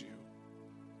displease you.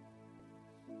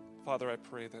 Father, I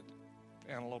pray that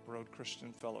Antelope Road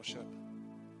Christian Fellowship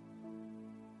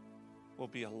will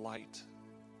be a light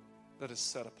that is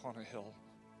set upon a hill.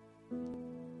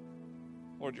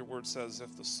 Lord, your word says,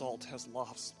 if the salt has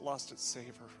lost its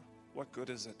savor, what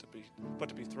good is it to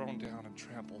be thrown down and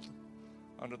trampled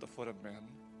under the foot of men?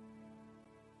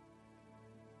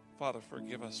 Father,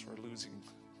 forgive us for losing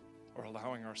or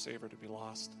allowing our savor to be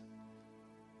lost.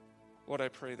 Lord, I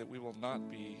pray that we will not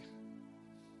be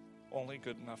only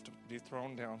good enough to be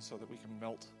thrown down so that we can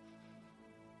melt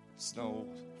snow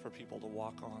for people to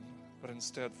walk on, but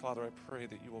instead, Father, I pray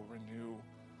that you will renew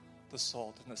the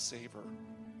salt and the savor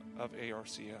of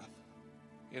ARCF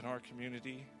in our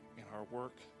community, in our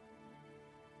work,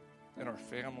 in our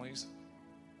families.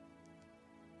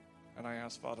 And I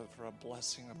ask, Father, for a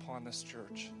blessing upon this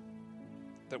church,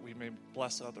 that we may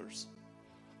bless others,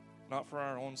 not for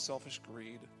our own selfish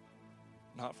greed,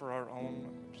 not for our own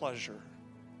pleasure,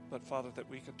 but Father, that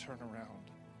we could turn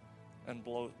around and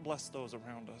bless those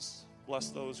around us, bless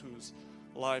those whose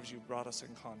lives you brought us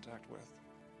in contact with.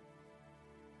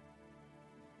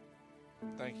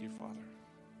 Thank you, Father,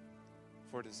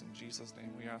 for it is in Jesus'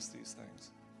 name we ask these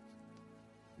things.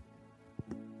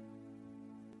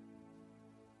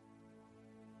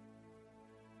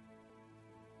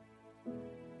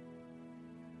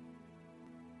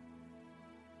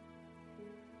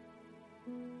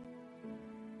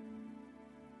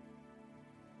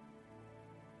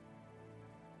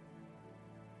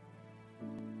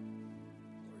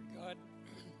 Lord God,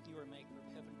 you are maker of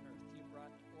heaven and earth. You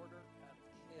brought order out of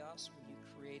chaos when you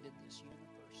created this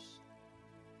universe.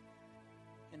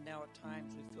 And now at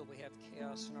times we feel we have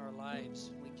chaos in our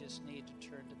lives. We just need to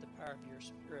turn to the power of your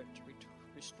Spirit to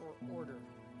restore order.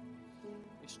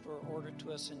 Restore order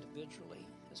to us individually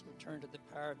as we turn to the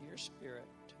power of your Spirit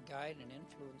to guide and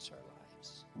influence our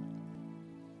lives.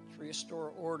 To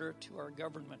restore order to our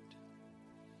government,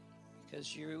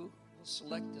 because you will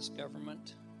select this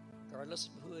government, regardless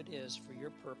of who it is, for your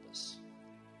purpose.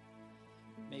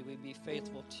 May we be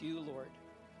faithful to you, Lord,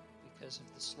 because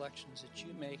of the selections that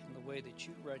you make and the way that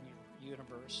you run your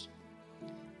universe.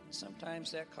 And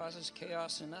sometimes that causes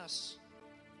chaos in us.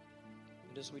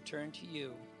 But as we turn to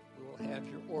you, we will have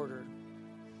your order.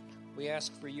 We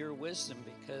ask for your wisdom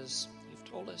because you've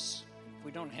told us if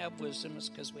we don't have wisdom, it's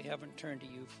because we haven't turned to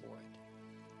you for it.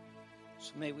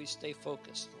 So may we stay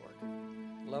focused,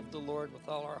 Lord. Love the Lord with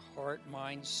all our heart,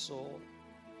 mind, soul.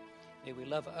 May we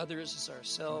love others as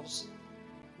ourselves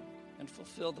and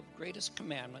fulfill the greatest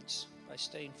commandments by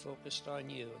staying focused on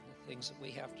you and the things that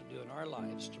we have to do in our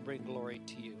lives to bring glory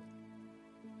to you.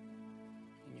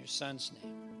 In your Son's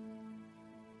name.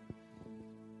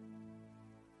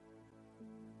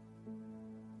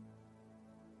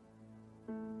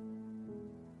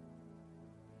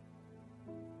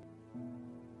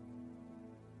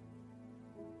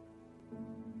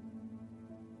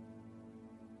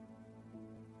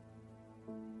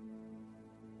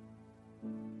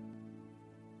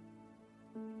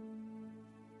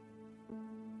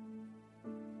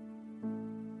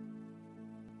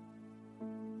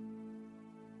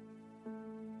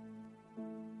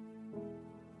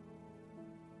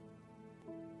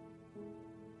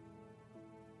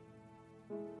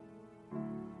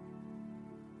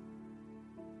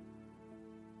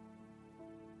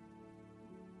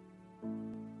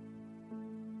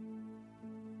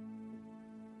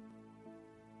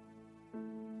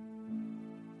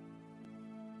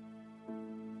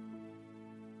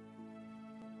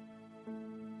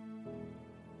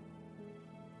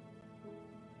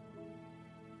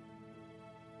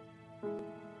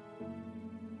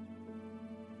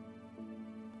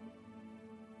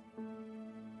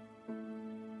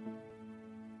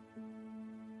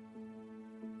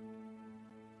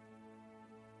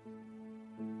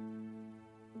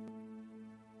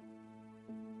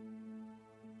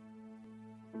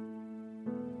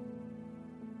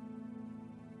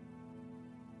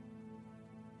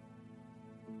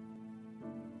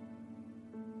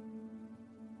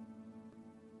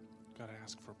 God, I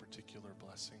ask for a particular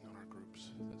blessing on our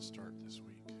groups that start this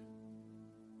week.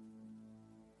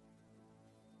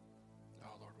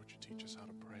 Oh, Lord, would you teach us how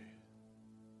to pray?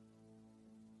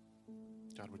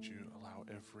 God, would you allow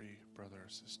every brother or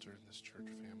sister in this church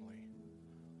family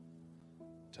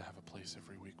to have a place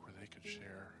every week where they could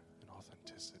share in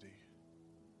authenticity?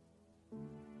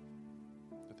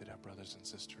 That they'd have brothers and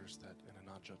sisters that in a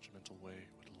non-judgmental way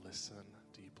would listen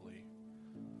deeply,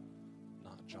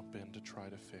 not jump in to try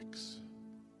to fix,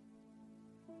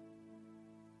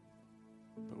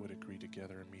 but would agree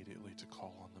together immediately to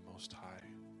call on the Most High.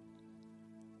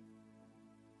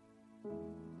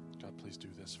 God, please do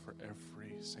this for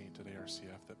every saint at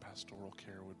ARCF, that pastoral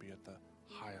care would be at the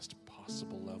highest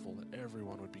possible level, that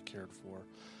everyone would be cared for,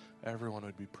 everyone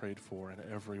would be prayed for, and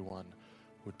everyone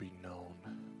would be known.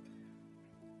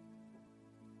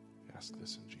 I ask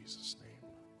this in Jesus' name.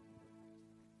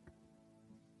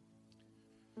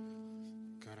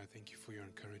 God, I thank you for your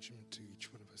encouragement to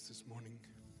each one of us this morning.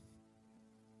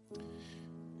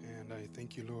 And I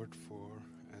thank you, Lord, for,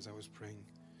 as I was praying,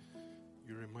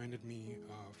 you reminded me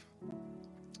of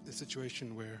the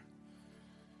situation where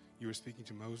you were speaking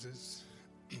to Moses,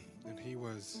 and he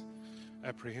was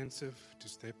apprehensive to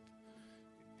step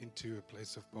into a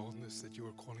place of boldness that you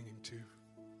were calling him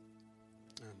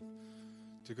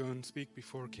to go and speak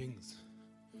before kings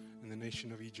in the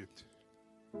nation of Egypt.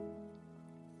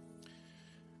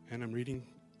 And I'm reading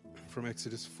from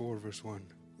Exodus 4, verse 1.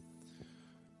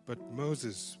 But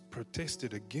Moses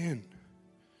protested again.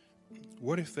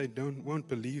 What if they won't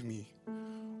believe me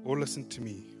or listen to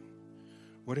me?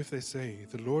 What if they say,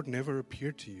 the Lord never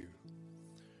appeared to you?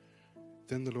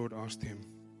 Then the Lord asked him,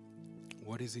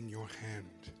 what is in your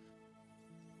hand?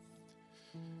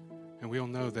 And we all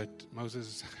know that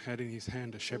Moses had in his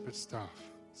hand a shepherd's staff,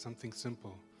 something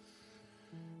simple.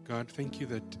 God, thank you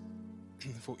that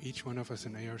for each one of us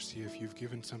in ARCF, you've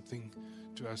given something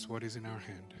to us, what is in our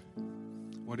hand,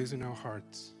 what is in our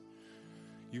hearts.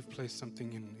 You've placed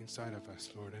something inside of us,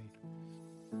 Lord.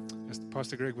 And as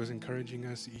Pastor Greg was encouraging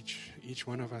us, each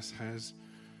one of us has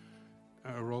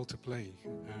a role to play.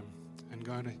 And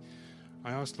God,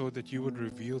 I ask, Lord, that you would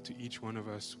reveal to each one of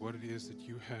us what it is that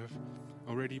you have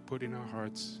already put in our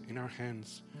hearts, in our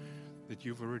hands, that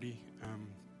you've already,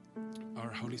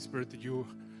 our Holy Spirit, that you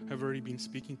have already been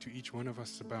speaking to each one of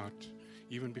us about,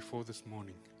 even before this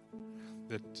morning.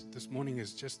 That this morning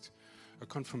is just a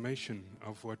confirmation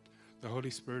of what the Holy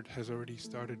Spirit has already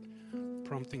started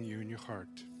prompting you in your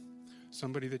heart.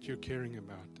 Somebody that you're caring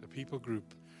about, a people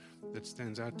group that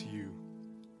stands out to you.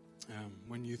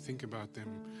 When you think about them,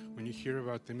 when you hear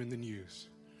about them in the news,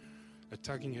 a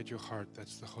tugging at your heart,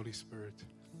 that's the Holy Spirit.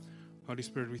 Holy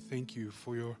Spirit, we thank you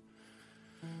for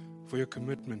your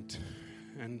commitment,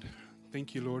 and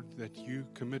thank you, Lord, that you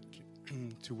commit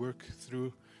to work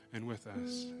through and with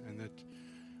us, and that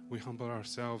we humble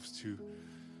ourselves to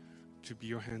be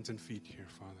your hands and feet here,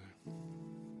 Father.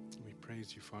 We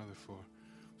praise you, Father,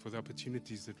 for the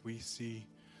opportunities that we see,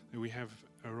 that we have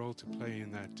a role to play in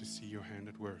that, to see your hand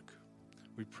at work.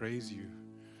 We praise you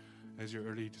as your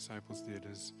early disciples did,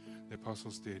 as the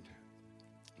apostles did,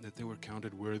 that they were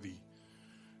counted worthy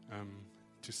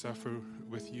to suffer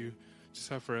with you, to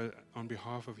suffer on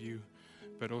behalf of you,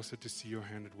 but also to see your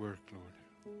hand at work,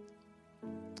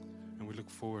 Lord. And we look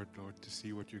forward, Lord, to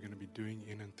see what you're going to be doing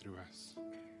in and through us.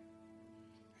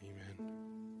 Amen.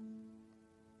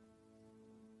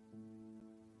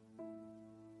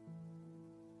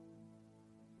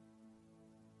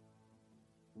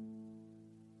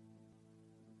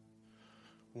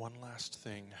 One last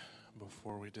thing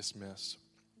before we dismiss.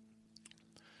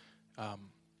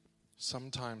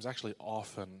 Sometimes, actually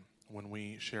often, when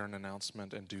we share an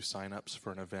announcement and do signups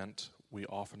for an event, we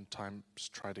oftentimes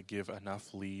try to give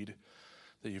enough lead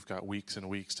that you've got weeks and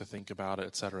weeks to think about it,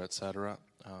 et cetera, et cetera.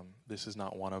 This is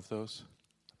not one of those,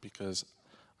 because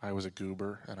I was a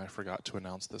goober and I forgot to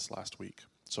announce this last week.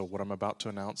 So what I'm about to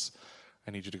announce,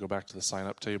 I need you to go back to the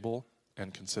sign-up table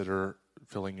and consider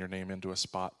filling your name into a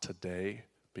spot today,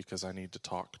 because I need to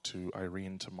talk to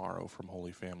Irene tomorrow from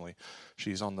Holy Family.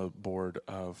 She's on the board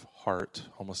of HART,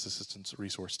 Homeless Assistance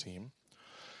Resource Team,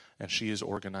 and she is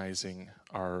organizing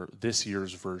this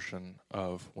year's version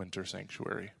of Winter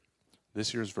Sanctuary.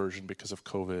 This year's version, because of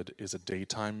COVID, is a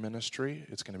daytime ministry.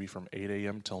 It's going to be from 8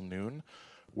 a.m. till noon,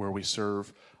 where we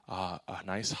serve a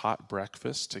nice hot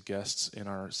breakfast to guests in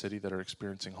our city that are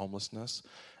experiencing homelessness,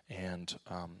 and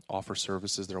offer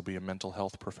services. There will be a mental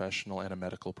health professional and a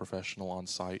medical professional on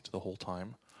site the whole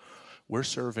time. We're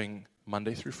serving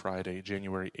Monday through Friday,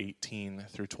 January 18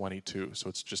 through 22, so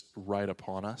it's just right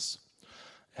upon us.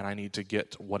 And I need to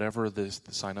get whatever the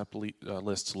sign-up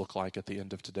lists look like at the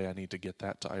end of today. I need to get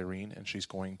that to Irene, and she's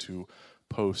going to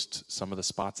post some of the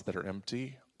spots that are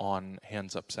empty on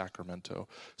Hands Up Sacramento.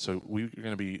 So we're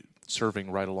going to be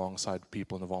serving right alongside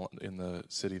people in the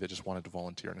city that just wanted to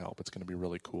volunteer and help. It's going to be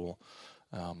really cool.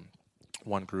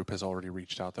 One group has already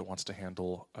reached out that wants to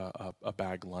handle a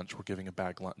bag lunch. We're giving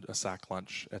a sack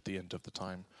lunch at the end of the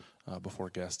time before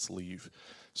guests leave.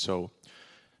 So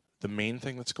the main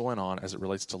thing that's going on as it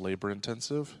relates to labor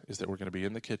intensive is that we're going to be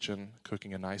in the kitchen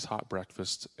cooking a nice hot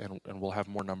breakfast, and we'll have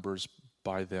more numbers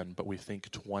by then, but we think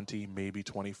 20, maybe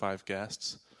 25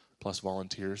 guests plus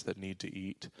volunteers that need to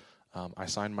eat. I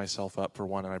signed myself up for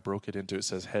one, and I broke it into, it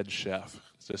says head chef,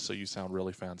 just so you sound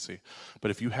really fancy.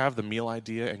 But if you have the meal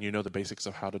idea and you know the basics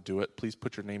of how to do it, please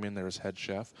put your name in there as head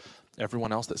chef.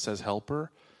 Everyone else that says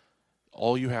helper,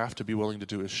 all you have to be willing to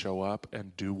do is show up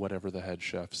and do whatever the head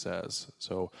chef says.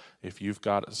 So if you've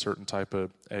got a certain type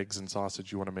of eggs and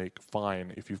sausage you want to make,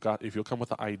 fine. If you'll come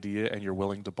with an idea and you're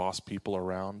willing to boss people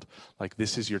around, like,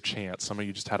 this is your chance. Some of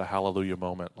you just had a hallelujah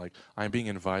moment, like, I'm being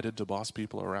invited to boss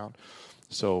people around.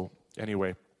 So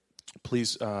anyway,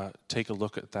 please take a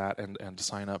look at that and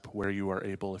sign up where you are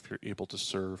able, if you're able to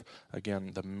serve.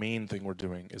 Again, the main thing we're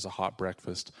doing is a hot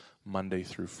breakfast Monday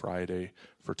through Friday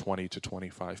for 20 to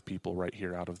 25 people right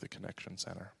here out of the Connection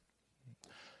Center.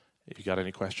 If you got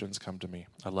any questions, come to me.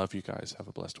 I love you guys. Have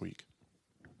a blessed week.